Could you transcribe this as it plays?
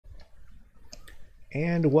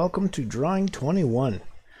And welcome to Drawing 21.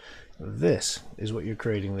 This is what you're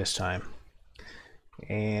creating this time.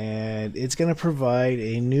 And it's going to provide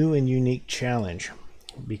a new and unique challenge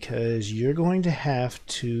because you're going to have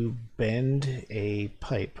to bend a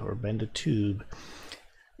pipe or bend a tube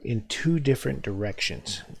in two different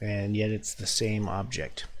directions, and yet it's the same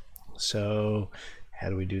object. So how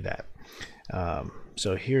do we do that?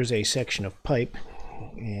 So here's a section of pipe,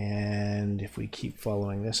 and if we keep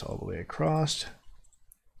following this all the way across,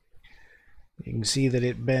 you can see that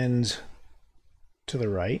it bends to the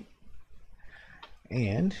right,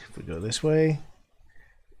 and if we go this way,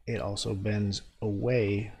 it also bends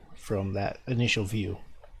away from that initial view.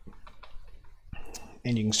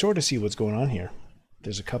 And you can sort of see what's going on here.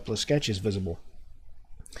 There's a couple of sketches visible.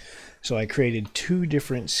 So I created two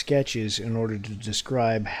different sketches in order to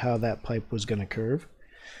describe how that pipe was going to curve,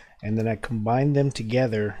 and then I combined them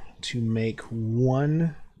together to make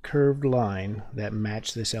one curved line that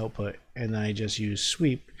matched this output, and then I just used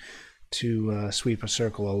sweep to sweep a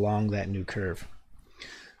circle along that new curve.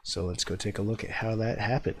 So let's go take a look at how that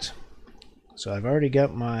happens. So I've already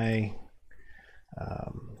got my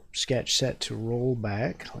sketch set to roll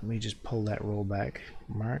back. Let me just pull that roll back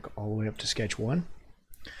mark all the way up to sketch 1.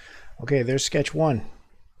 Okay, there's sketch 1.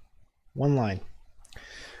 One line.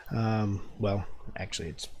 Well, actually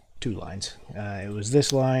it's two lines. It was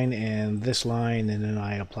this line, and then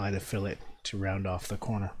I applied a fillet to round off the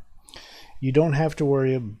corner. You don't have to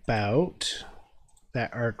worry about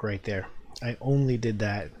that arc right there. I only did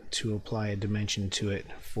that to apply a dimension to it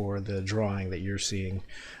for the drawing that you're seeing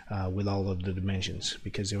with all of the dimensions,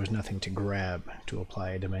 because there was nothing to grab to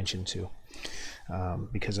apply a dimension to,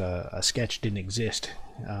 because a sketch didn't exist.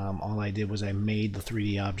 All I did was I made the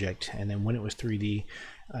 3D object, and then when it was 3D,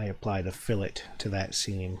 I applied a fillet to that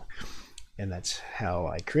seam, and that's how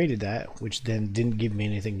I created that, which then didn't give me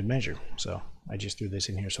anything to measure. So I just threw this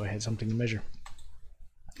in here so I had something to measure.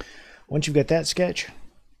 Once you've got that sketch,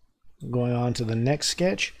 going on to the next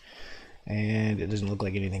sketch, and it doesn't look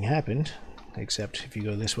like anything happened, except if you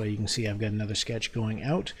go this way, you can see I've got another sketch going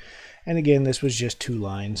out, and again this was just two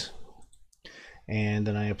lines, and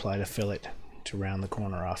then I applied a fillet to round the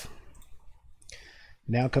corner off.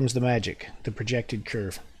 Now comes the magic, the projected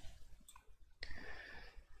curve.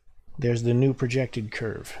 There's the new projected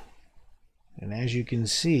curve, and as you can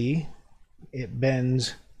see, it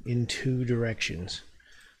bends in two directions.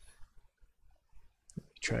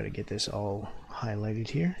 Try to get this all highlighted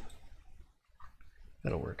here.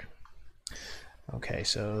 That'll work. Okay,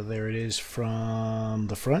 so there it is from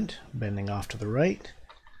the front, bending off to the right,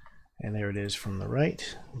 and there it is from the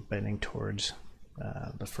right, bending towards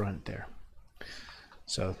the front there.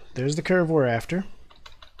 So there's the curve we're after.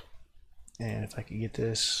 And if I could get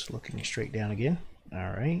this looking straight down again. All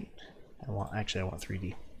right. I want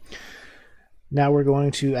 3D. Now we're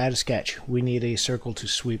going to add a sketch. We need a circle to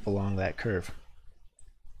sweep along that curve.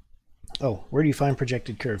 Oh, where do you find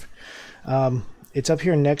projected curve? It's up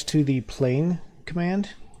here next to the plane command.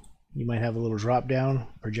 You might have a little drop down,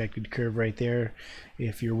 projected curve right there.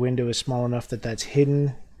 If your window is small enough that that's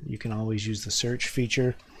hidden, you can always use the search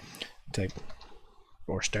feature. Type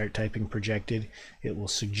or start typing projected. It will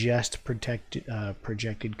suggest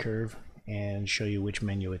projected curve and show you which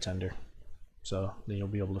menu it's under. So then you'll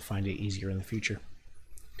be able to find it easier in the future.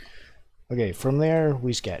 Okay, from there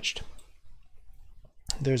we sketched.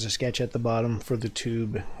 There's a sketch at the bottom for the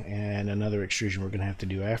tube and another extrusion we're going to have to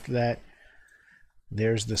do after that.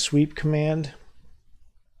 There's the sweep command.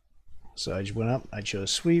 So I just went up, I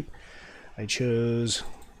chose sweep.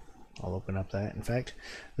 I'll open up that, in fact,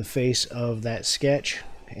 the face of that sketch,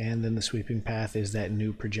 and then the sweeping path is that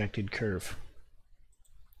new projected curve.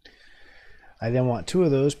 I then want two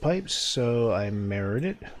of those pipes, so I mirrored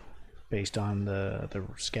it based on the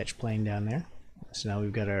sketch plane down there. So now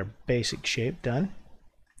we've got our basic shape done.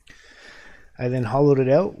 I then hollowed it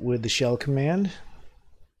out with the shell command,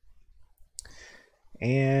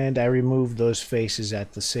 and I removed those faces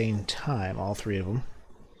at the same time, all three of them,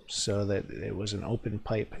 so that it was an open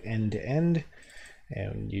pipe end to end.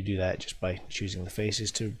 And you do that just by choosing the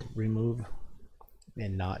faces to remove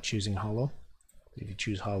and not choosing hollow. If you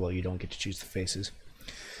choose hollow, you don't get to choose the faces.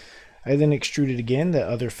 I then extruded again the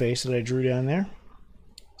other face that I drew down there.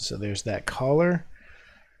 So there's that collar.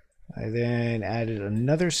 I then added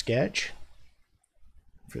another sketch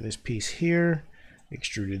for this piece here,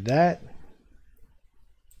 extruded that.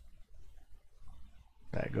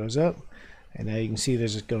 That goes up, and now you can see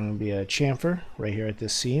there's going to be a chamfer right here at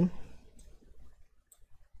this seam.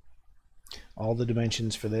 All the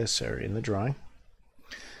dimensions for this are in the drawing.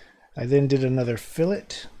 I then did another fillet,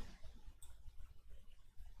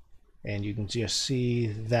 and you can just see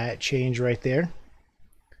that change right there.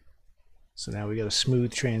 So now we got a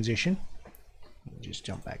smooth transition. Just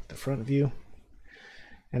jump back to the front view.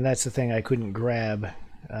 And that's the thing I couldn't grab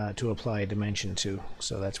to apply a dimension to.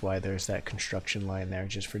 So that's why there's that construction line there,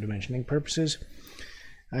 just for dimensioning purposes.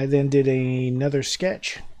 I then did another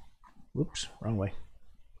sketch. Whoops, wrong way.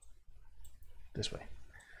 This way.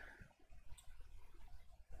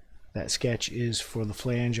 That sketch is for the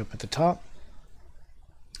flange up at the top.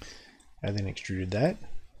 I then extruded that.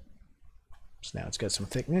 So now it's got some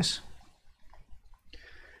thickness.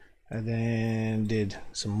 I then did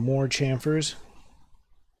some more chamfers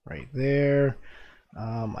right there.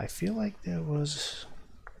 I feel like there was,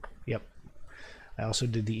 yep. I also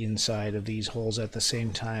did the inside of these holes at the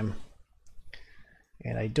same time.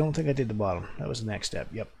 And I don't think I did the bottom. That was the next step,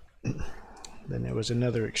 yep. Then there was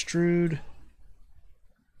another extrude.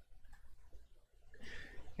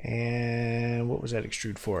 And what was that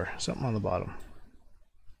extrude for? Something on the bottom.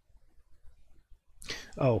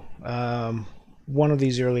 Oh, one of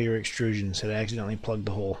these earlier extrusions had accidentally plugged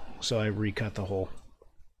the hole, so I recut the hole.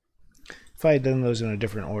 If I had done those in a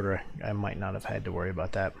different order, I might not have had to worry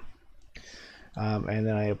about that. And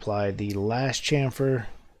then I applied the last chamfer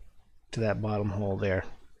to that bottom hole there.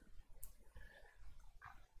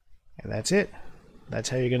 And that's it. That's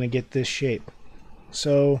how you're going to get this shape.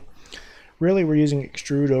 So really we're using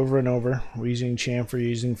extrude over and over. We're using chamfer,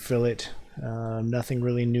 using fillet. Nothing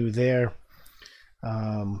really new there.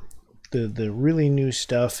 The really new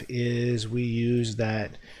stuff is we use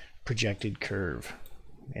that projected curve.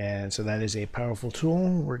 And so that is a powerful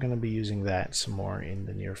tool. We're going to be using that some more in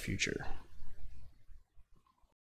the near future.